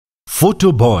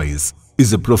Photoboys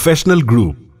is a professional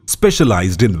group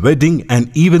specialized in wedding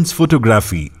and events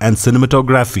photography and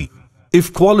cinematography.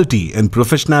 If quality and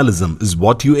professionalism is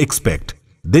what you expect,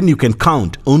 then you can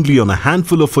count only on a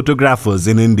handful of photographers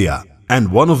in India,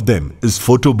 and one of them is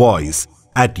Photoboys,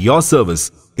 at your service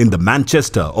in the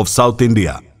Manchester of South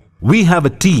India. We have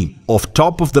a team of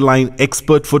top-of-the-line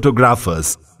expert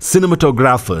photographers,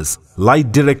 cinematographers,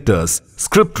 light directors,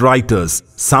 script writers,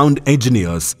 sound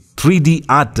engineers, 3D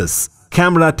artists,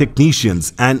 camera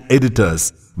technicians and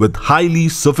editors with highly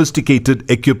sophisticated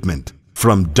equipment.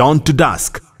 From dawn to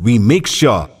dusk, we make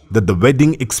sure that the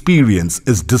wedding experience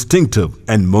is distinctive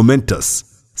and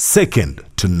momentous, second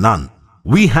to none.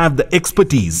 We have the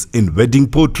expertise in wedding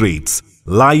portraits,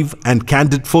 live and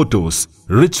candid photos,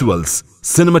 rituals,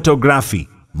 cinematography,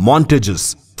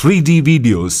 montages, 3D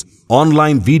videos,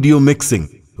 online video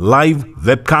mixing, live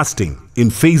webcasting in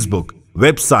Facebook,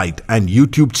 website and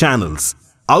YouTube channels,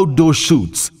 outdoor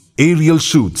shoots, aerial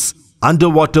shoots,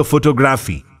 underwater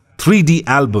photography, 3D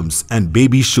albums and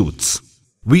baby shoots.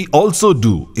 We also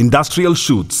do industrial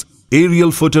shoots,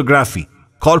 aerial photography,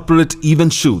 corporate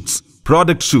event shoots,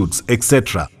 product shoots,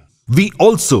 etc. We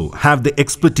also have the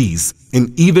expertise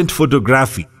in event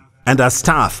photography, and our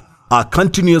staff are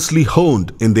continuously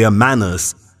honed in their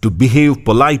manners to behave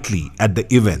politely at the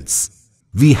events.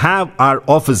 We have our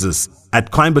offices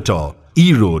at Coimbatore,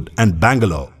 Erode and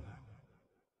Bangalore.